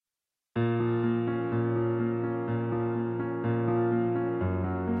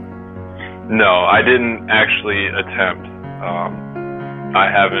No, I didn't actually attempt. I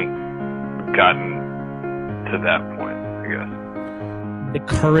haven't gotten to that point, I guess. The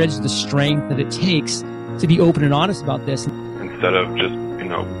courage, the strength that it takes to be open and honest about this. Instead of just,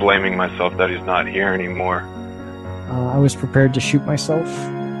 blaming myself that he's not here anymore. I was prepared to shoot myself.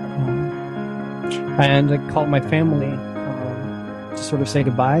 And I called my family to sort of say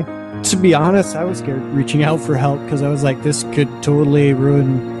goodbye. To be honest, I was scared reaching out for help because I was like, this could totally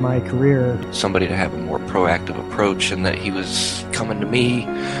ruin my career. Somebody to have a more proactive approach, and that he was coming to me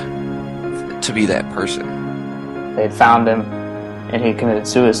to be that person. They found him and he committed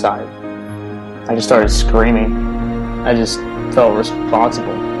suicide. I just started screaming. I just felt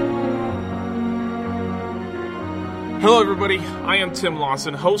responsible. Hello everybody, I am Tim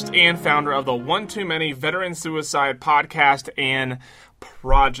Lawson, host and founder of the One Too Many Veteran Suicide podcast and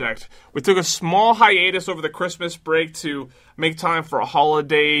project. We took a small hiatus over the Christmas break to make time for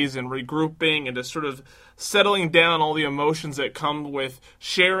holidays and regrouping and just sort of settling down all the emotions that come with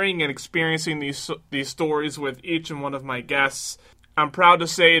sharing and experiencing these stories with each and one of my guests. I'm proud to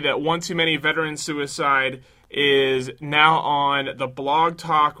say that One Too Many Veteran Suicide is now on the Blog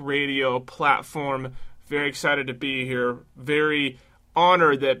Talk Radio platform. Very excited to be here. Very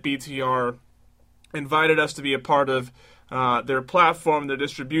honored that BTR invited us to be a part of their platform, their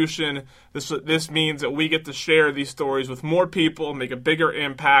distribution. This means that we get to share these stories with more people, make a bigger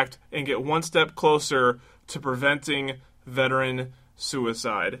impact, and get one step closer to preventing veteran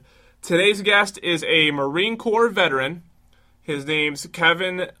suicide. Today's guest is a Marine Corps veteran. His name's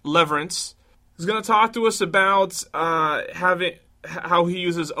Kevin Leverence. He's going to talk to us about how he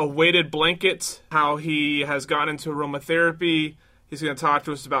uses a weighted blanket, how he has gotten into aromatherapy. He's going to talk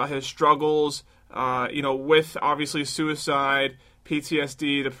to us about his struggles, with obviously suicide,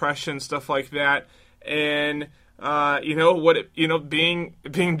 PTSD, depression, stuff like that, and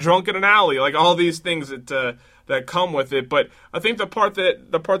being drunk in an alley, like all these things that come with it. But I think the part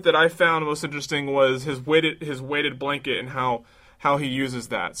that I found most interesting was his weighted blanket and how he uses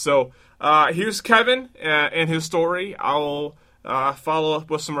that. So here's Kevin and his story. I'll follow up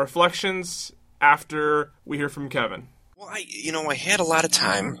with some reflections after we hear from Kevin. Well, I had a lot of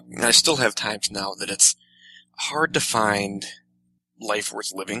time, and I still have times now that it's hard to find life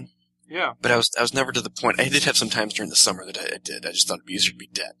worth living. Yeah. But I was never to the point. I did have some times during the summer that I did. I just thought it'd be easier to be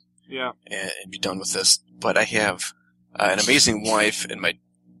dead. Yeah. And be done with this. But I have an amazing wife and my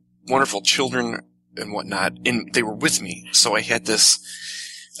wonderful children and whatnot, and they were with me. So I had this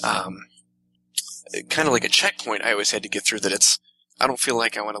kind of like a checkpoint I always had to get through, that I don't feel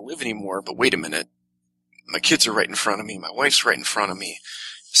like I want to live anymore, but wait a minute. My kids are right in front of me. My wife's right in front of me.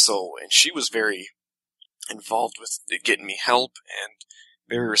 And she was very involved with getting me help and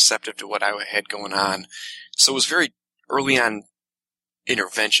very receptive to what I had going on. So it was very early on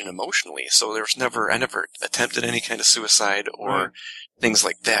intervention emotionally. So I never attempted any kind of suicide or things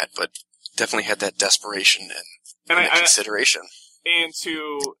like that, but definitely had that desperation and consideration.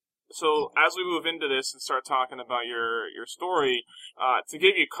 So as we move into this and start talking about your story, to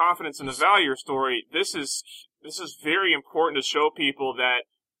give you confidence in the value of your story, this is very important to show people that,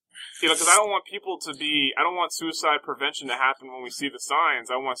 because I don't want suicide prevention to happen when we see the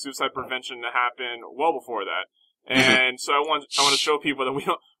signs. I want suicide prevention to happen well before that. And so I want to show people that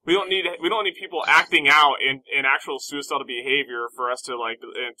we don't need people acting out in actual suicidal behavior for us to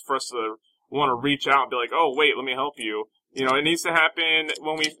want to reach out and be like, oh wait, let me help you. It needs to happen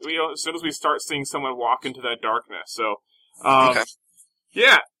when we as soon as we start seeing someone walk into that darkness. So, okay.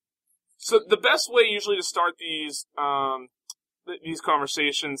 Yeah. So the best way usually to start these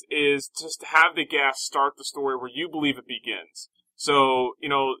conversations is just to have the guest start the story where you believe it begins. So,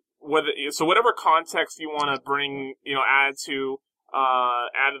 whatever context you want to bring, add to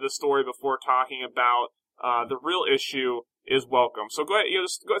the story before talking about the real issue is welcome. So go ahead,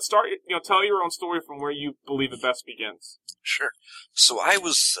 go ahead, start, tell your own story from where you believe it best begins. Sure. So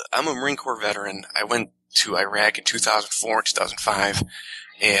I'm a Marine Corps veteran. I went to Iraq in 2004, 2005,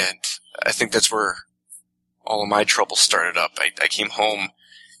 and I think that's where all of my trouble started up. I came home,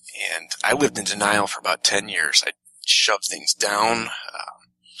 and I lived in denial for about 10 years. I shoved things down,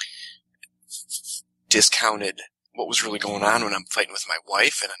 discounted what was really going on when I'm fighting with my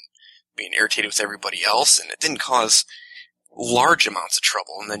wife, and I'm being irritated with everybody else, and it didn't cause large amounts of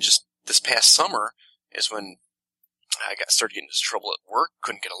trouble. And then just this past summer is when I started getting into trouble at work,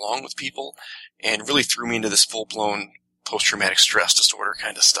 couldn't get along with people, and really threw me into this full-blown post-traumatic stress disorder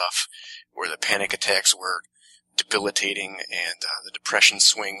kind of stuff, where the panic attacks were debilitating and the depression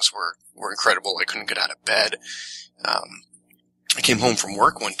swings were incredible. I couldn't get out of bed. I came home from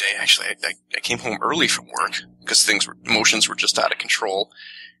work one day. Actually, I came home early from work because emotions were just out of control.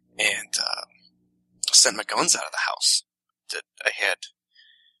 and sent my guns out of the house. That I had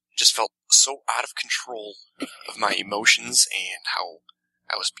just felt so out of control of my emotions and how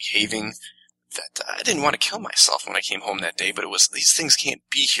I was behaving that I didn't want to kill myself when I came home that day, but it was, these things can't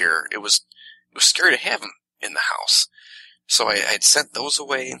be here. It was scary to have them in the house. So I had sent those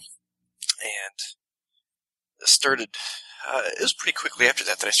away, and started, it was pretty quickly after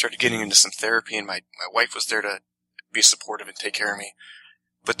that I started getting into some therapy, and my wife was there to be supportive and take care of me.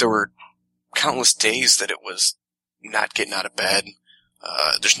 But there were countless days that it was not getting out of bed.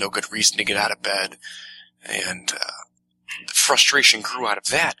 There's no good reason to get out of bed. And the frustration grew out of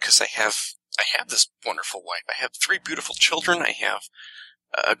that because I have this wonderful wife. I have 3 beautiful children. I have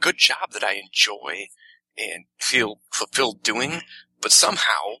a good job that I enjoy and feel fulfilled doing. But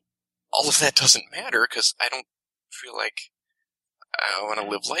somehow, all of that doesn't matter because I don't feel like I want to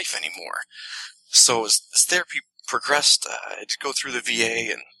live life anymore. So as therapy progressed, I had to go through the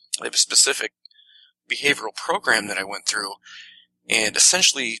VA, and I have a specific behavioral program that I went through. And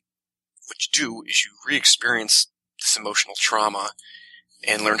essentially, what you do is you re-experience this emotional trauma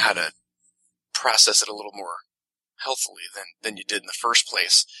and learn how to process it a little more healthily than you did in the first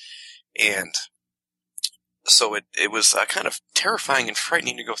place. And so it was kind of terrifying and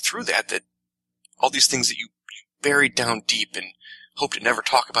frightening to go through that all these things that you buried down deep and hope to never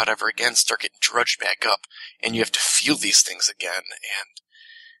talk about ever again start getting drudged back up, and you have to feel these things again.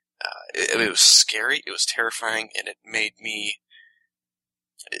 And it was scary, it was terrifying, and it made me,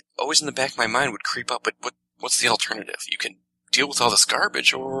 always in the back of my mind would creep up, but what's the alternative? You can deal with all this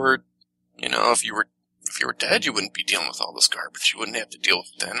garbage, or, if you were dead, you wouldn't be dealing with all this garbage. You wouldn't have to deal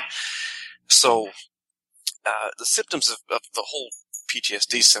with it then. So, the symptoms of the whole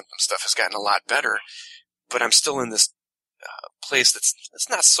PTSD symptom stuff has gotten a lot better, but I'm still in this place that's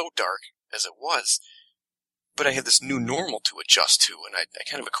not so dark as it was, but I have this new normal to adjust to, and I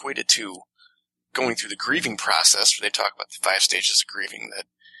kind of equate it to going through the grieving process, where they talk about the 5 stages of grieving, that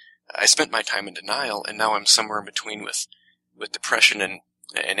I spent my time in denial, and now I'm somewhere in between with depression and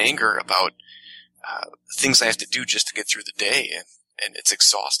anger about things I have to do just to get through the day, and it's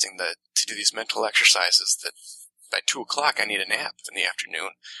exhausting to do these mental exercises that by 2 o'clock I need a nap in the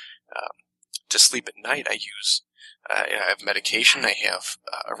afternoon. To sleep at night, I have medication, I have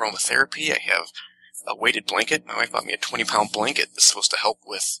aromatherapy, I have a weighted blanket. My wife bought me a 20-pound blanket that's supposed to help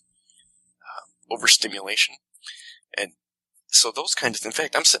with overstimulation. And so those kinds of things. In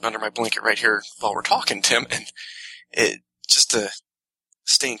fact, I'm sitting under my blanket right here while we're talking, Tim, and just to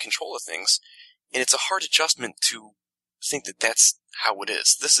stay in control of things. And it's a hard adjustment to think that that's how it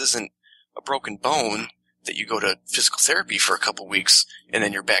is. This isn't a broken bone that you go to physical therapy for a couple weeks and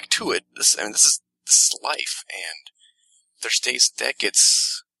then you're back to it. This is life, and there's days that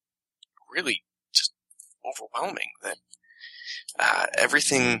gets really just overwhelming. That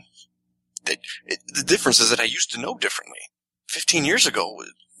everything the difference is that I used to know differently. 15 years ago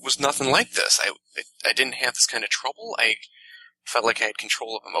was nothing like this. I didn't have this kind of trouble. I felt like I had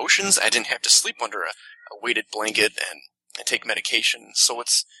control of emotions. I didn't have to sleep under a weighted blanket and take medication. So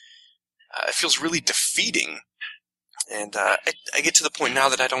it feels really defeating. And I get to the point now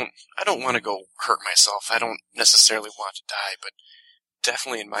that I don't want to go hurt myself. I don't necessarily want to die, but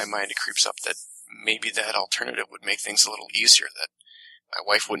definitely in my mind it creeps up that maybe that alternative would make things a little easier, that my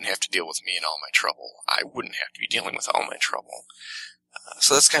wife wouldn't have to deal with me and all my trouble. I wouldn't have to be dealing with all my trouble.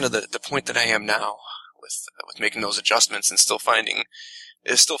 So that's kind of the point that I am now with making those adjustments and still fine-tuning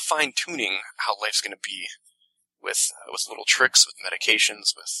how life's going to be with little tricks, with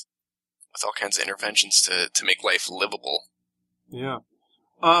medications, with all kinds of interventions to make life livable. Yeah.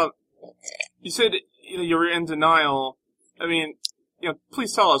 You said you were in denial. I mean,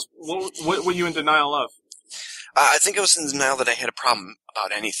 please tell us, what were you in denial of? I think I was in denial that I had a problem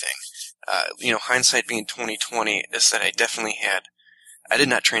about anything. Hindsight being 20/20 is that I did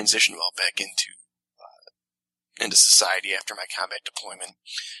not transition well back into society after my combat deployment.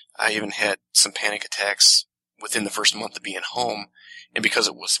 I even had some panic attacks within the first month of being home, and because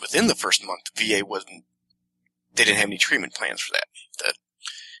it was within the first month, VA they didn't have any treatment plans for that. That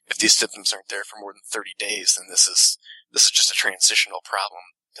if these symptoms aren't there for more than 30 days, then this is just a transitional problem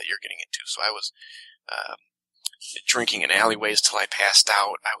that you're getting into. So I was drinking in alleyways till I passed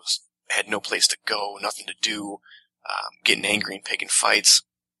out. I had no place to go, nothing to do, getting angry and picking fights.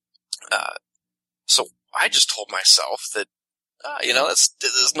 So I just told myself that,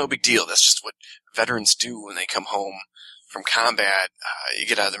 that's no big deal. That's just what veterans do when they come home from combat. You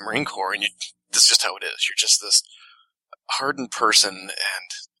get out of the Marine Corps, and this is just how it is. You're just this hardened person,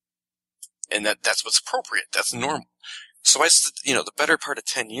 and that's what's appropriate. That's normal. So the better part of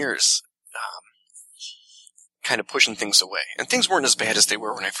 10 years, kind of pushing things away. And things weren't as bad as they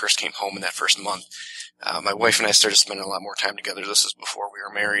were when I first came home in that first month. My wife and I started spending a lot more time together. This is before we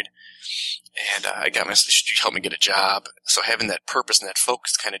were married. And I got my sister to help me get a job. So having that purpose and that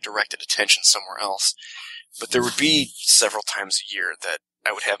focus kind of directed attention somewhere else. But there would be several times a year that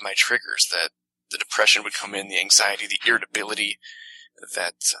I would have my triggers, that the depression would come in, the anxiety, the irritability,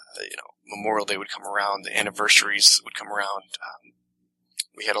 that, Memorial Day would come around, the anniversaries would come around.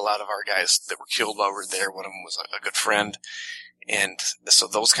 We had a lot of our guys that were killed while we were there. One of them was a good friend. And so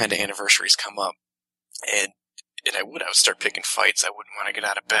those kind of anniversaries come up. And I would start picking fights. I wouldn't want to get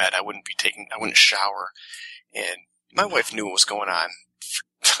out of bed. I wouldn't shower. And my wife knew what was going on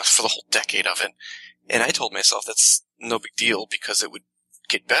for the whole decade of it. And I told myself that's no big deal because it would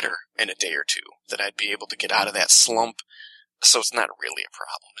get better in a day or two, that I'd be able to get out of that slump. So it's not really a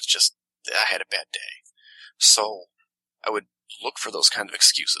problem. It's just that I had a bad day. So I would look for those kind of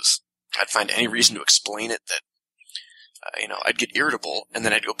excuses. I'd find any reason to explain it that, I'd get irritable and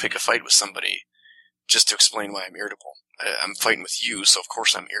then I'd go pick a fight with somebody just to explain why I'm irritable. I'm fighting with you, so of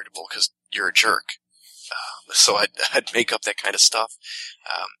course I'm irritable because you're a jerk. So I'd make up that kind of stuff,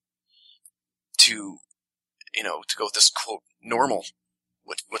 to go with this quote, normal,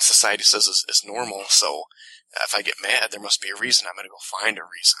 what society says is normal. So if I get mad, there must be a reason. I'm going to go find a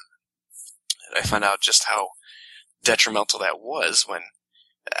reason. And I found out just how detrimental that was when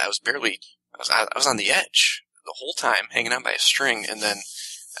I was on the edge the whole time, hanging on by a string, and then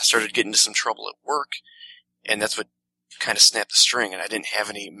I started getting into some trouble at work, and that's what kind of snapped the string, and I didn't have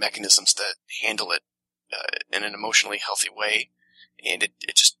any mechanisms to handle it in an emotionally healthy way, and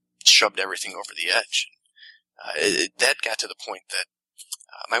it just shoved everything over the edge. That got to the point that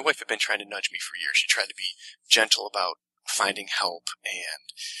my wife had been trying to nudge me for years. She tried to be gentle about finding help,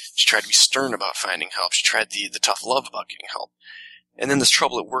 and she tried to be stern about finding help. She tried the tough love about getting help. And then this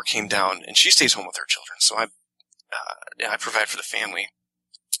trouble at work came down, and she stays home with her children, so I provide for the family.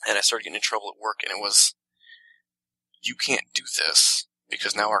 And I started getting in trouble at work, and it was, you can't do this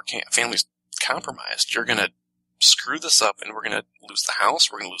because now our family's compromised. You're going to screw this up, and we're going to lose the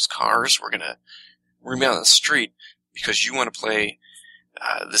house, we're going to lose cars, we're going to be on the street because you want to play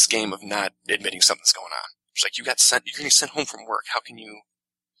this game of not admitting something's going on. It's like, you're getting sent home from work. How can you,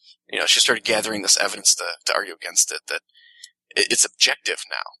 she started gathering this evidence to argue against it, that it's objective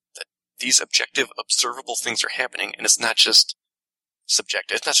now, that these objective, observable things are happening, and it's not just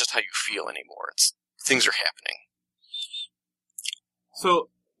subjective. It's not just how you feel anymore. It's things are happening. So,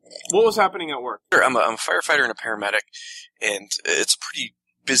 what was happening at work? Sure, I'm a firefighter and a paramedic, and it's a pretty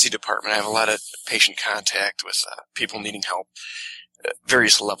busy department. I have a lot of patient contact with people needing help,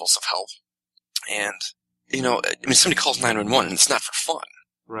 various levels of help. And, somebody calls 911, and it's not for fun.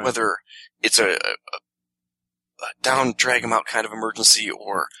 Right. Whether it's a down, drag them out kind of emergency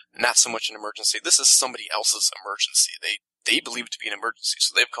or not so much an emergency. This is somebody else's emergency. They believe it to be an emergency,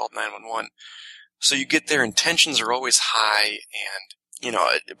 so they've called 911. So you get there, and tensions are always high,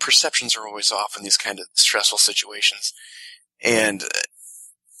 and, perceptions are always off in these kind of stressful situations. And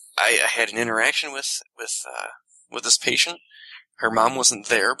I had an interaction with this patient. Her mom wasn't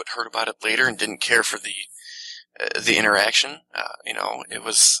there, but heard about it later and didn't care for the interaction.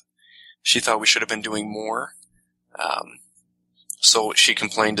 She thought we should have been doing more. So she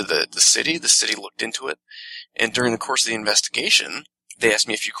complained to the city. The city looked into it. And during the course of the investigation, they asked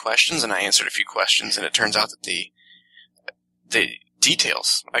me a few questions, and I answered a few questions, and it turns out that the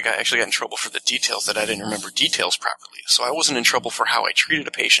details, I actually got in trouble for the details, that I didn't remember details properly. So I wasn't in trouble for how I treated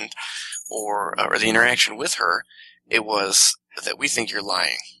a patient or the interaction with her. It was that we think you're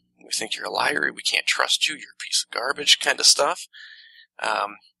lying. We think you're a liar. We can't trust you. You're a piece of garbage kind of stuff.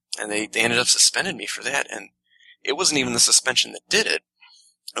 And they ended up suspending me for that. And it wasn't even the suspension that did it.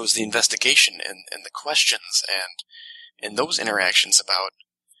 It was the investigation and the questions and those interactions about,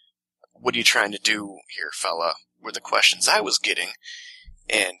 what are you trying to do here, fella, were the questions I was getting.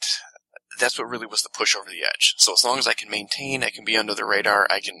 And that's what really was the push over the edge. So as long as I can maintain, I can be under the radar,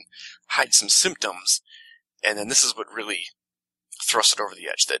 I can hide some symptoms. And then this is what really thrust it over the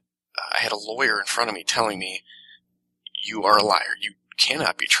edge, that I had a lawyer in front of me telling me, you are a liar. You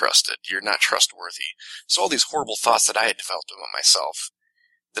cannot be trusted. You're not trustworthy. So all these horrible thoughts that I had developed about myself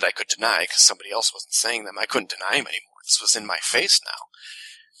that I could deny because somebody else wasn't saying them, I couldn't deny them anymore. This was in my face now.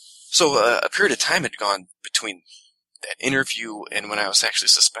 So a period of time had gone between that interview and when I was actually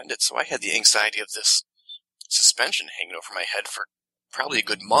suspended. So I had the anxiety of this suspension hanging over my head for probably a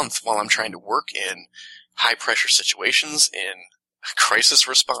good month while I'm trying to work in high-pressure situations, in crisis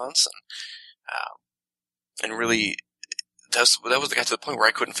response, and really, got to the point where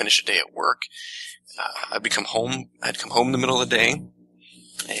I couldn't finish a day at work. I'd come home in the middle of the day,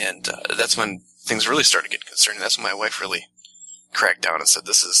 and that's when things really started getting concerning. That's when my wife really cracked down and said,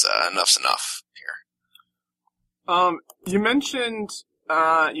 "This is enough's enough here." You mentioned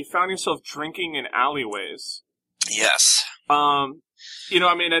you found yourself drinking in alleyways. Yes.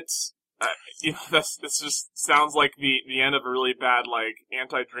 It's this just sounds like the end of a really bad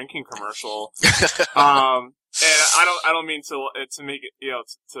anti-drinking commercial. And I don't mean to make it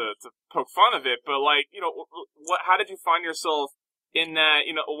to poke fun of it, but how did you find yourself in that?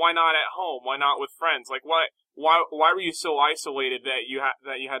 Why not at home? Why not with friends? Why were you so isolated that you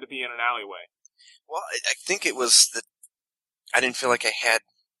had to be in an alleyway? Well, I think it was that I didn't feel like I had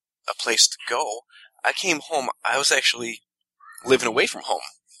a place to go. I came home. I was actually living away from home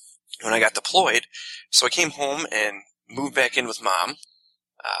when I got deployed, so I came home and moved back in with Mom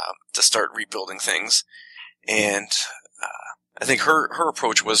to start rebuilding things. And I think her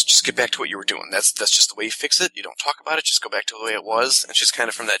approach was just get back to what you were doing. That's just the way you fix it. You don't talk about it. Just go back to the way it was. And she's kind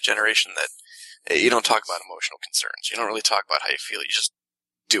of from that generation that you don't talk about emotional concerns. You don't really talk about how you feel. You just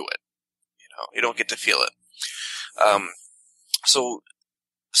do it. You don't get to feel it.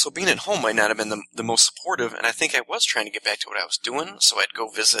 So being at home might not have been the most supportive, and I think I was trying to get back to what I was doing. So I'd go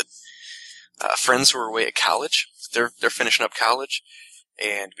visit friends who were away at college. They're finishing up college,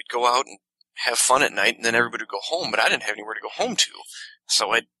 and we'd go out and have fun at night, and then everybody would go home, but I didn't have anywhere to go home to.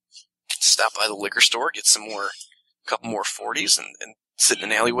 So I'd stop by the liquor store, get a couple more 40s, and sit in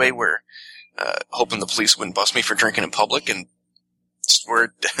an alleyway where, hoping the police wouldn't bust me for drinking in public, and just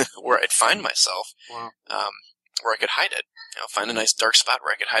where I'd find myself. Wow. Where I could hide it. Find a nice dark spot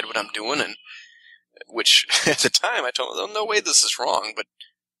where I could hide what I'm doing, and which at the time I told them, no way this is wrong, but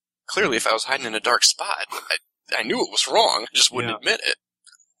clearly if I was hiding in a dark spot, I knew it was wrong, I just wouldn't admit it.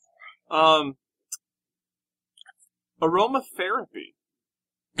 Aromatherapy.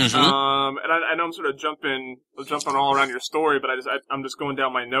 Mm-hmm. And I know I'm sort of jumping all around your story, but I'm just going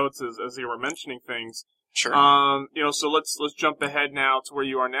down my notes as you were mentioning things. Sure. So let's jump ahead now to where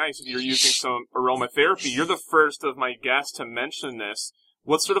you are now. You said you're using some aromatherapy. You're the first of my guests to mention this.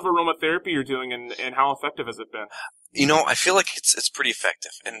 What sort of aromatherapy you're doing, and how effective has it been? I feel like it's pretty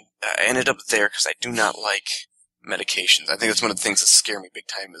effective, and I ended up there because I do not like medications. I think that's one of the things that scare me big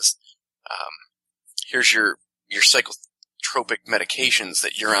time is, here's your psychotropic medications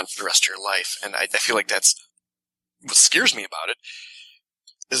that you're on for the rest of your life, and I feel like that's what scares me about it.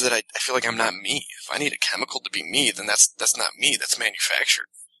 Is that I feel like I'm not me. If I need a chemical to be me, then that's not me. That's manufactured.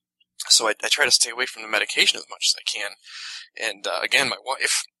 So I try to stay away from the medication as much as I can. And again, my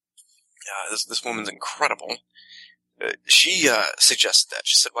wife, this woman's incredible. She suggested that.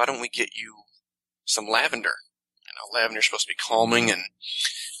 She said, "Why don't we get you some lavender? Lavender's supposed to be calming, and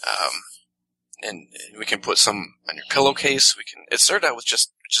we can put some on your pillowcase. It started out with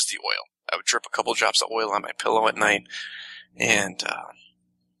just the oil. I would drip a couple drops of oil on my pillow at night, and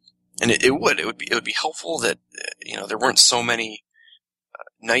it would be helpful that, there weren't so many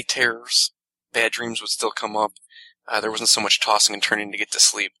night terrors. Bad dreams would still come up. There wasn't so much tossing and turning to get to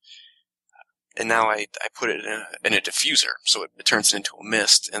sleep. And now I put it in a diffuser, so it turns it into a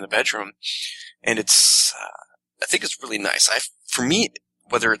mist in the bedroom. And it's, I think it's really nice. For me,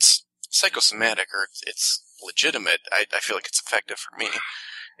 whether it's psychosomatic or it's legitimate, I feel like it's effective for me.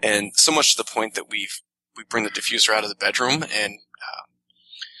 And so much to the point that we bring the diffuser out of the bedroom, and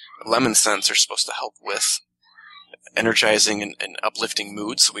lemon scents are supposed to help with energizing and uplifting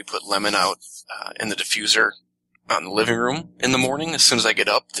mood. So we put lemon out in the diffuser out in the living room in the morning. As soon as I get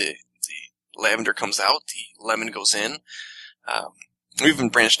up, the lavender comes out, the lemon goes in. We've even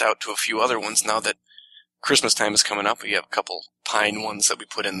branched out to a few other ones now that Christmas time is coming up. We have a couple pine ones that we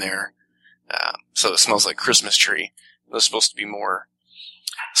put in there. So it smells like Christmas tree. Those are supposed to be more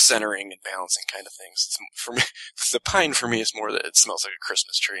centering and balancing kind of things. For me, the pine for me is more that it smells like a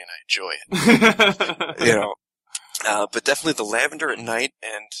Christmas tree and I enjoy it. But definitely the lavender at night,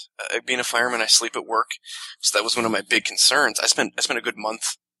 and being a fireman, I sleep at work, so that was one of my big concerns. I spent a good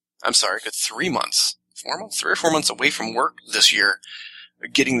 3 months, 3 or 4 months away from work this year,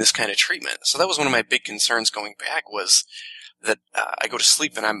 getting this kind of treatment. So that was one of my big concerns going back, was that I go to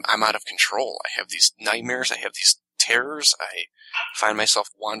sleep and I'm out of control. I have these nightmares. I have these terrors. I find myself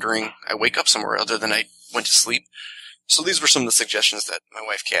wandering. I wake up somewhere other than I went to sleep. So these were some of the suggestions that my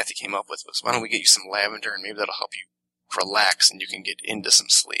wife Kathy came up with, was why don't we get you some lavender, and maybe that'll help you relax and you can get into some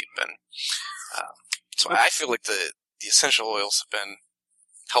sleep. And so I feel like the essential oils have been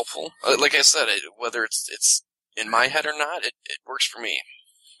helpful. Like I said, whether it's in my head or not, it works for me.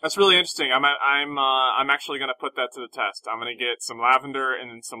 That's really interesting. I'm actually going to put that to the test. I'm going to get some lavender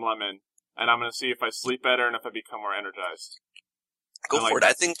and then some lemon, and I'm going to see if I sleep better and if I become more energized. Go for it.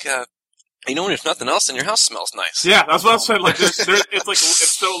 I think You know, if nothing else, then your house smells nice. Yeah, that's what I said. Like,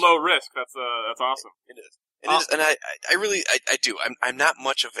 it's so low risk. That's awesome. It is. It is, and I really do. I'm not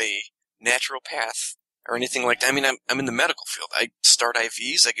much of a naturopath or anything like that. I mean, I'm in the medical field. I start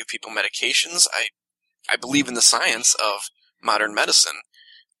IVs. I give people medications. I believe in the science of modern medicine.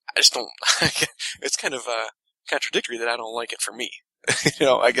 I just don't. It's kind of contradictory that I don't like it for me.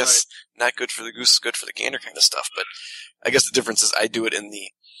 I guess not good for the goose, good for the gander kind of stuff. But I guess the difference is I do it in the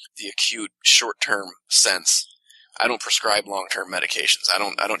acute, short-term sense. I don't prescribe long-term medications. I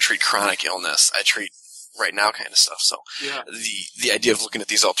don't treat chronic illness. I treat right now kind of stuff. So yeah. The idea of looking at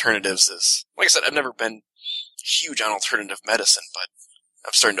these alternatives is, like I said, I've never been huge on alternative medicine, but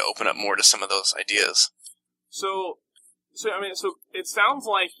I'm starting to open up more to some of those ideas. So it sounds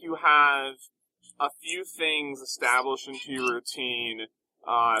like you have a few things established into your routine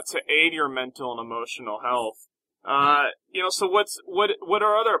to aid your mental and emotional health. So what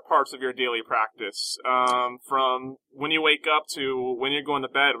are other parts of your daily practice? From when you wake up to when you're going to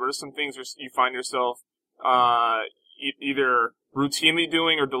bed, what are some things you find yourself either routinely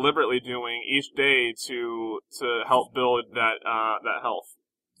doing or deliberately doing each day to help build that health?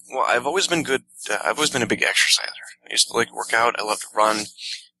 Well, I've always been good. I've always been a big exerciser. I used to like work out. I love to run.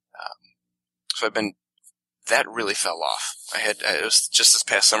 So that really fell off. It was just this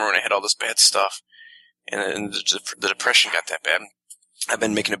past summer when I had all this bad stuff, and the depression got that bad. I've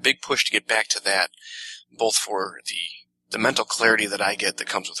been making a big push to get back to that, both for the mental clarity that I get that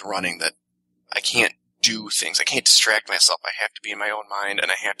comes with running, that I can't do things. I can't distract myself. I have to be in my own mind, and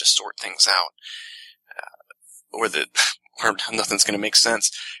I have to sort things out, or nothing's going to make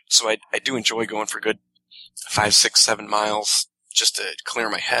sense. So I do enjoy going for good 5, 6, 7 miles just to clear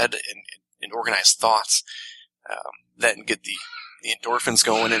my head and organize thoughts. That and get the endorphins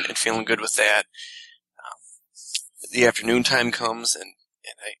going and feeling good with that. The afternoon time comes and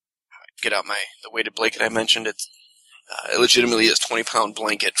I get out the weighted blanket I mentioned. It legitimately is a 20-pound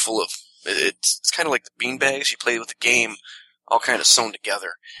blanket full of. It's kind of like the bean bags you play with the game, all kind of sewn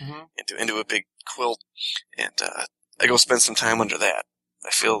together into a big quilt, and I go spend some time under that.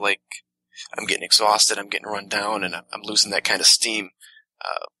 I feel like I'm getting exhausted, I'm getting run down, and I'm losing that kind of steam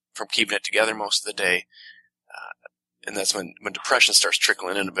from keeping it together most of the day, and that's when depression starts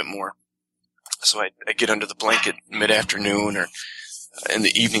trickling in a bit more. So I get under the blanket mid-afternoon or in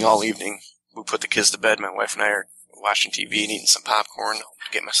the evening, all evening. We put the kids to bed. My wife and I are watching TV and eating some popcorn.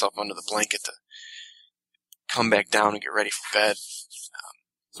 I'll get myself under the blanket to come back down and get ready for bed.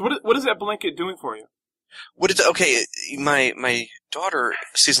 So what is that blanket doing for you? My daughter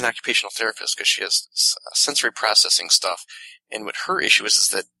sees an occupational therapist because she has sensory processing stuff, and what her issue is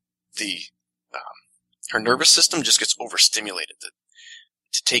that her nervous system just gets overstimulated.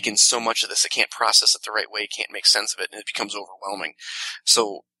 To take in so much of this, it can't process it the right way, can't make sense of it, and it becomes overwhelming.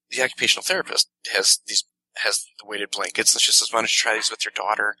 So the occupational therapist has the weighted blankets, and she says, "Why don't you try these with your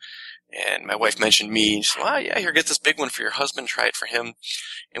daughter?" And my wife mentioned me, and she said, "Well, yeah, here, get this big one for your husband, try it for him."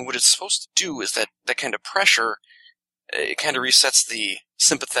 And what it's supposed to do is that kind of pressure, it kind of resets the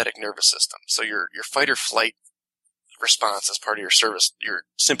sympathetic nervous system. So your fight or flight response is part of your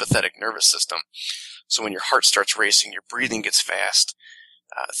sympathetic nervous system. So when your heart starts racing, your breathing gets fast,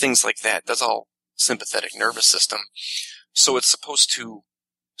 things like that. That's all sympathetic nervous system. So it's supposed to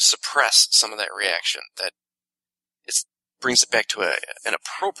suppress some of that reaction. That it brings it back to an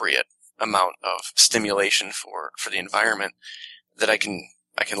appropriate amount of stimulation for the environment. That I can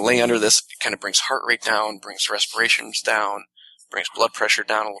lay under this. It kind of brings heart rate down, brings respirations down, brings blood pressure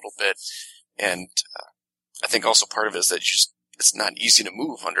down a little bit, and I think also part of it is that it's not easy to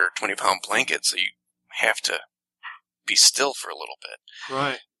move under a 20-pound blanket, so you have to be still for a little bit.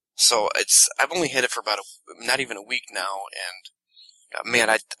 Right. So I've only had it for about not even a week now, and man,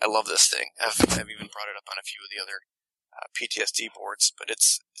 I love this thing. I've even brought it up on a few of the other PTSD boards, but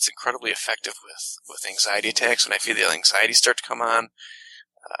it's incredibly effective with anxiety attacks. When I feel the anxiety start to come on,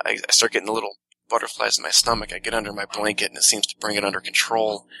 I start getting the little butterflies in my stomach. I get under my blanket, and it seems to bring it under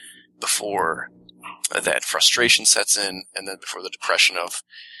control before that frustration sets in, and then before the depression of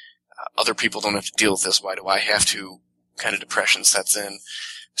other people don't have to deal with this. Why do I have to? Kind of depression sets in.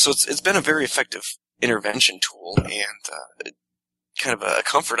 So it's been a very effective intervention tool and kind of a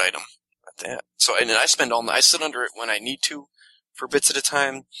comfort item at that. So and I spend all night. I sit under it when I need to for bits at a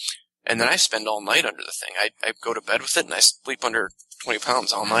time, and then I spend all night under the thing. I go to bed with it and I sleep under 20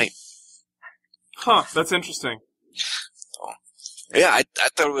 pounds all night. Huh, that's interesting. So, yeah, I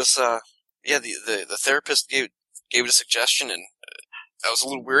thought it was the therapist gave it a suggestion, and I was a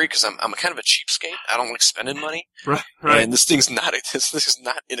little weary because I'm kind of a cheapskate. I don't like spending money. Right. And this is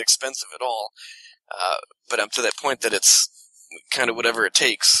not inexpensive at all. But I'm to that point that it's kind of whatever it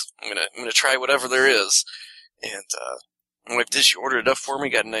takes. I'm gonna try whatever there is. And my wife did. She ordered it up for me.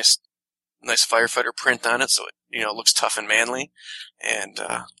 Got a nice firefighter print on it, so it looks tough and manly. And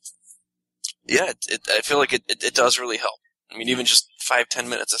I feel like it does really help. I mean, even just 5-10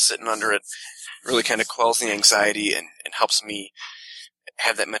 minutes of sitting under it really kind of quells the anxiety and helps me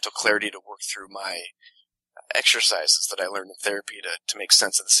have that mental clarity to work through my exercises that I learned in therapy to make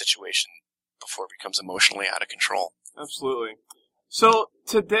sense of the situation before it becomes emotionally out of control. Absolutely. So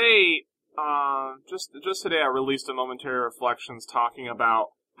today, just today, I released a momentary reflections talking about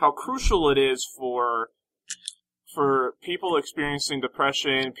how crucial it is for people experiencing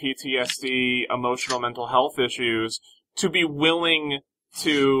depression, PTSD, emotional mental health issues to be willing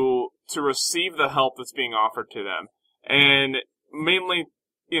to receive the help that's being offered to them. And mainly,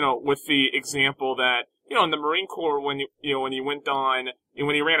 with the example that, in the Marine Corps, when you went on,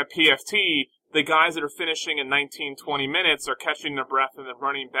 when you ran a PFT, the guys that are finishing in 19-20 minutes are catching their breath and then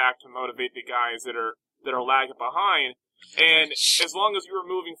running back to motivate the guys that are lagging behind. And as long as you were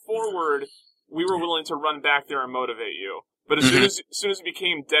moving forward, we were willing to run back there and motivate you. But as soon as you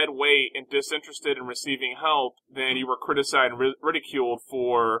became dead weight and disinterested in receiving help, then you were criticized and ridiculed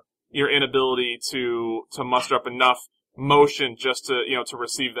for your inability to muster up enough motion just to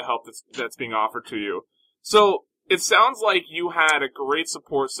receive the help that's being offered to you. So it sounds like you had a great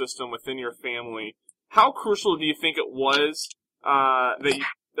support system within your family. How crucial do you think it was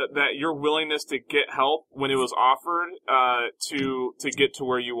that your willingness to get help when it was offered to get to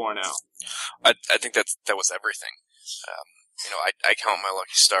where you are now? I think that was everything. I count my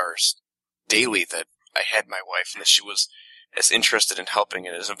lucky stars daily that I had my wife and that she was as interested in helping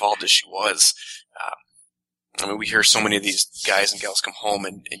and as involved as she was. We hear so many of these guys and gals come home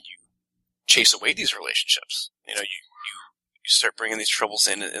and you chase away these relationships. You start bringing these troubles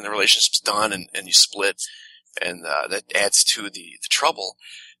in and the relationship's done and you split, and that adds to the trouble.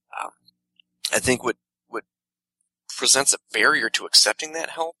 I think what presents a barrier to accepting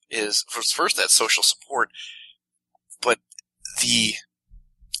that help is first that social support, but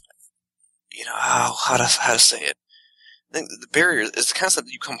how to say it. I think the barrier is the concept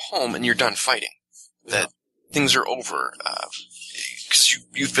that you come home and you're done fighting, that things are over, because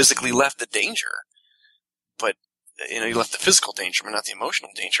you physically left the danger, but you left the physical danger, but not the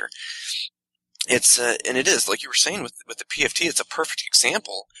emotional danger. It's and it is, like you were saying with the PFT, it's a perfect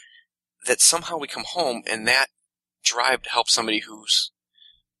example that somehow we come home and that drive to help somebody who's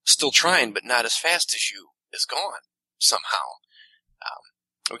still trying but not as fast as you is gone somehow.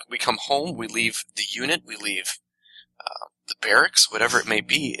 We come home, we leave the unit, we leave the barracks, whatever it may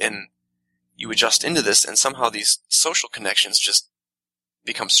be, and you adjust into this, and somehow these social connections just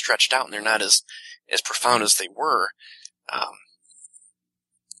become stretched out, and they're not as profound as they were.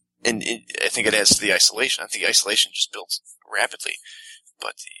 And I think it adds to the isolation. I think isolation just builds rapidly,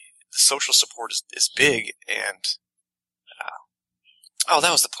 but the social support is big, and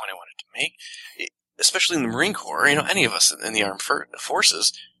that was the point I wanted to make. Especially in the Marine Corps, any of us in the armed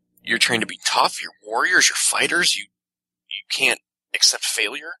forces, you're trained to be tough, you're warriors, you're fighters, you can't accept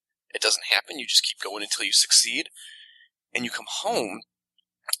failure. It doesn't happen, you just keep going until you succeed. And you come home,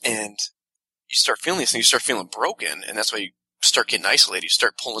 and you start feeling this, and you start feeling broken, and that's why you start getting isolated, you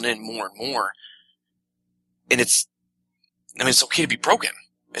start pulling in more and more. And it's okay to be broken.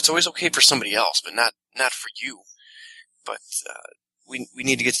 It's always okay for somebody else, but not for you. But we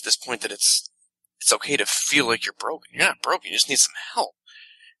need to get to this point that it's okay to feel like you're broken. You're not broken. You just need some help.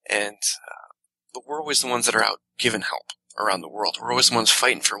 And but we're always the ones that are out giving help around the world. We're always the ones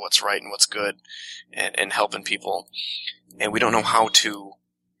fighting for what's right and what's good and helping people. And we don't know how to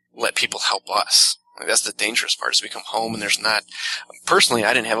let people help us. That's the dangerous part, is we come home and there's not... Personally,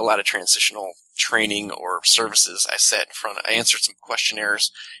 I didn't have a lot of transitional training or services. I answered some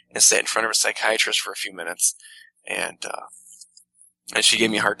questionnaires and sat in front of a psychiatrist for a few minutes. And she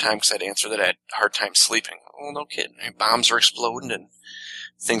gave me a hard time because I'd answered that I had a hard time sleeping. Well, no kidding. Bombs are exploding and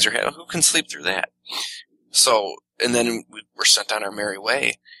things are happening. Who can sleep through that? So, and then we were sent on our merry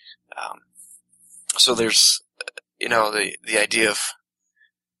way. So there's, the idea of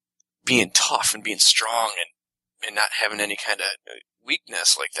being tough and being strong and not having any kind of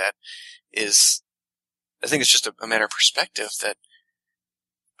weakness like that is, I think it's just a matter of perspective that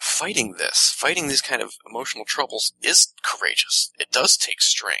fighting these kind of emotional troubles is courageous. It does take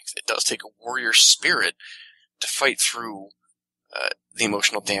strength. It does take a warrior spirit to fight through the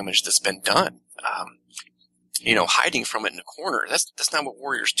emotional damage that's been done. Hiding from it in a corner, that's not what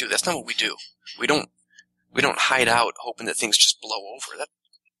warriors do. That's not what we do. We don't hide out hoping that things just blow over.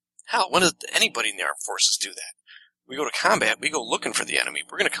 When does anybody in the armed forces do that? We go to combat, we go looking for the enemy.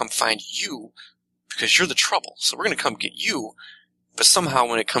 We're going to come find you because you're the trouble. So we're going to come get you. But somehow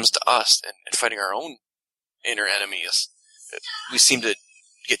when it comes to us and fighting our own inner enemies, we seem to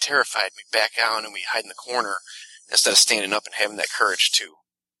get terrified. We back down and we hide in the corner instead of standing up and having that courage to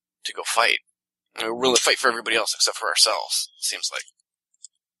go fight. And we're willing to fight for everybody else except for ourselves, it seems like.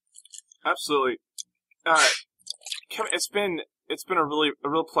 Absolutely. Kevin, it's been a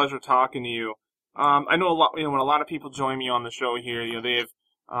real pleasure talking to you. I know a lot, when a lot of people join me on the show here, they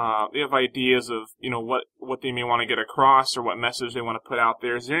have ideas of, what they may want to get across or what message they want to put out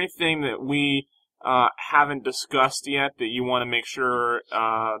there. Is there anything that we haven't discussed yet that you want to make sure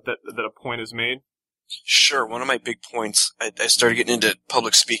that a point is made? Sure. One of my big points, I started getting into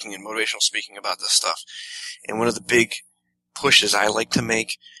public speaking and motivational speaking about this stuff. And one of the big pushes I like to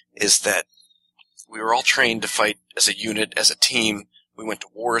make is that we were all trained to fight as a unit, as a team. We went to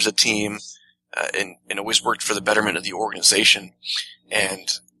war as a team, and always worked for the betterment of the organization.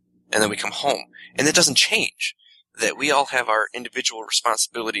 And then we come home. And that doesn't change. That we all have our individual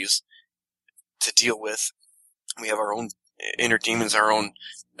responsibilities to deal with. We have our own inner demons, our own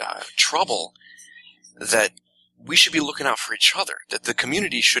trouble, that we should be looking out for each other, that the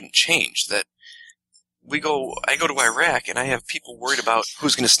community shouldn't change, that I go to Iraq and I have people worried about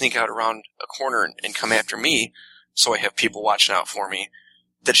who's going to sneak out around a corner and come after me, so I have people watching out for me,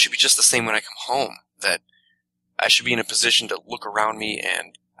 that it should be just the same when I come home, that I should be in a position to look around me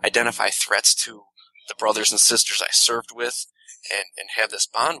and identify threats to the brothers and sisters I served with and have this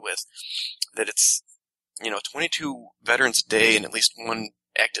bond with, that it's, 22 veterans a day and at least one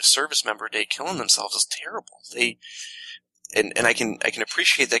active service member a day killing themselves is terrible. And I can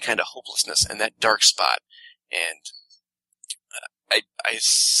appreciate that kind of hopelessness and that dark spot. And I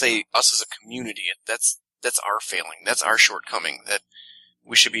say us as a community, that's our failing. That's our shortcoming, that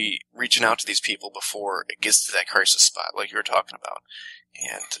we should be reaching out to these people before it gets to that crisis spot like you were talking about.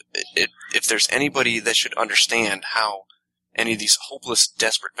 And if there's anybody that should understand how any of these hopeless,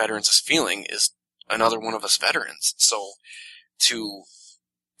 desperate veterans is feeling, is another one of us veterans. So to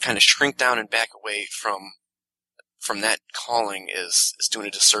kind of shrink down and back away from that calling is doing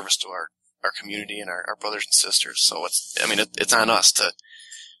a disservice to our community and our brothers and sisters. So it's on us to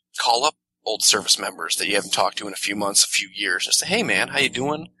call up old service members that you haven't talked to in a few months, a few years, and say, hey man, how you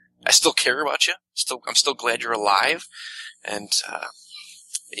doing? I still care about you. I'm still glad you're alive. And,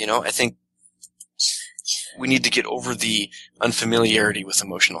 I think we need to get over the unfamiliarity with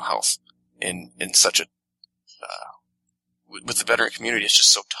emotional health in such a, with the veteran community. It's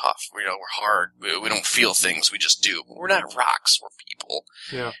just so tough. We're hard. We don't feel things. We just do. We're not rocks. We're people.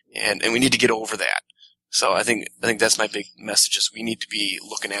 Yeah. And we need to get over that. So I think that's my big message, is we need to be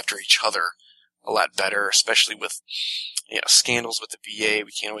looking after each other a lot better, especially with, scandals with the VA.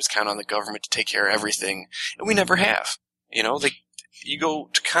 We can't always count on the government to take care of everything. And we never have. You go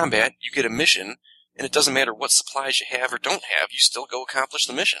to combat, you get a mission, and it doesn't matter what supplies you have or don't have, you still go accomplish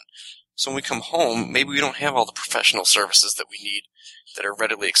the mission. So when we come home, maybe we don't have all the professional services that we need that are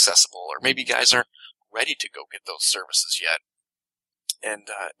readily accessible, or maybe guys aren't ready to go get those services yet. And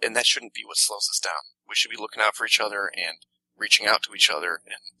that shouldn't be what slows us down. We should be looking out for each other and reaching out to each other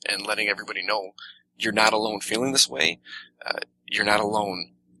and letting everybody know you're not alone feeling this way. You're not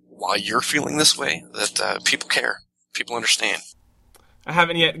alone while you're feeling this way, that people care. People understand. I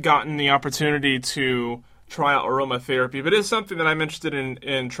haven't yet gotten the opportunity to try out aromatherapy, but it is something that I'm interested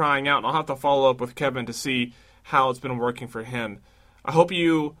in trying out, and I'll have to follow up with Kevin to see how it's been working for him. I hope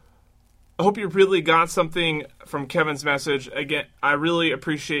you really got something from Kevin's message. Again, I really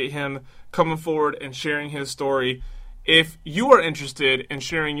appreciate him coming forward and sharing his story. If you are interested in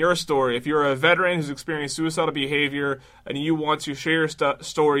sharing your story, if you're a veteran who's experienced suicidal behavior and you want to share your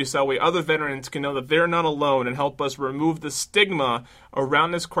story so that way other veterans can know that they're not alone and help us remove the stigma around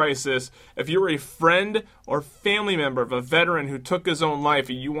this crisis, if you're a friend or family member of a veteran who took his own life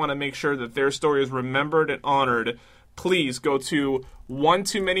and you want to make sure that their story is remembered and honored, please go to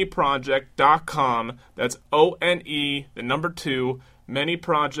onetoo-manyproject.com. That's ONE, the number 2,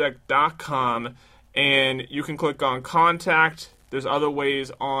 manyproject.com. And you can click on contact. There's other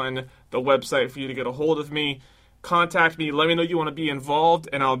ways on the website for you to get a hold of me. Contact me. Let me know you want to be involved,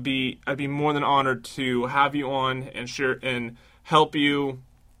 and I'd be more than honored to have you on and share and help you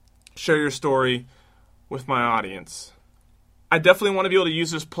share your story with my audience. I definitely want to be able to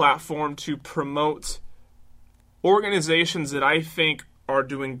use this platform to promote organizations that I think are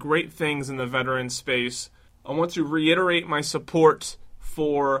doing great things in the veteran space. I want to reiterate my support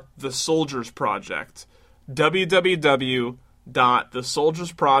for the Soldiers Project.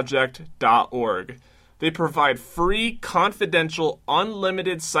 www.thesoldiersproject.org. They provide free, confidential,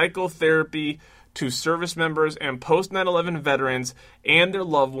 unlimited psychotherapy to service members and post 9/11 veterans and their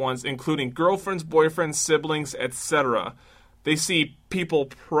loved ones, including girlfriends, boyfriends, siblings, etc. They see people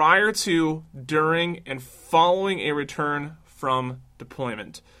prior to, during, and following a return from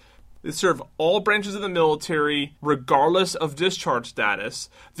deployment. They serve all branches of the military, regardless of discharge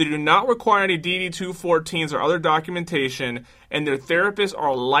status. They do not require any DD-214s or other documentation, and their therapists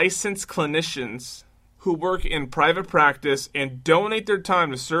are licensed clinicians who work in private practice and donate their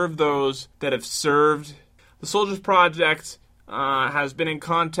time to serve those that have served. The Soldiers Project has been in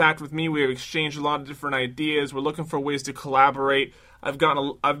contact with me. We have exchanged a lot of different ideas. We're looking for ways to collaborate. I've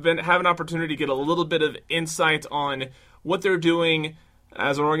been having an opportunity to get a little bit of insight on what they're doing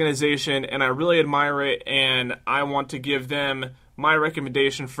as an organization, and I really admire it, and I want to give them my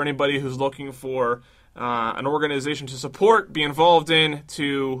recommendation for anybody who's looking for an organization to support, be involved in,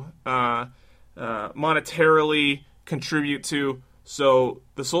 to monetarily contribute to. So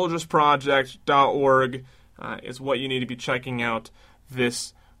thesoldiersproject.org is what you need to be checking out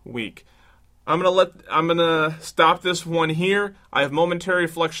this week. I'm gonna stop this one here. I have Momentary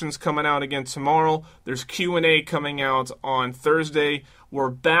Reflections coming out again tomorrow. There's Q&A coming out on Thursday. We're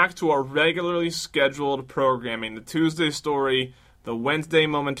back to our regularly scheduled programming: the Tuesday story, the Wednesday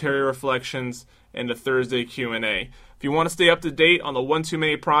Momentary Reflections, and the Thursday Q&A. If you want to stay up to date on the One Too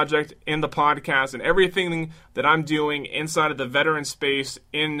Many Project and the podcast and everything that I'm doing inside of the veteran space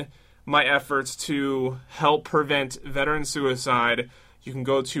in my efforts to help prevent veteran suicide, you can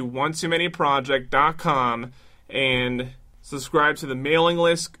go to onetoo-manyproject.com and subscribe to the mailing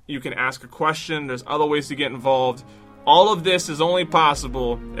list. You can ask a question. There's other ways to get involved. All of this is only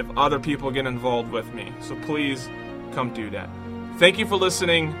possible if other people get involved with me. So please come do that. Thank you for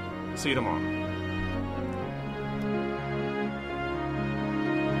listening. See you tomorrow.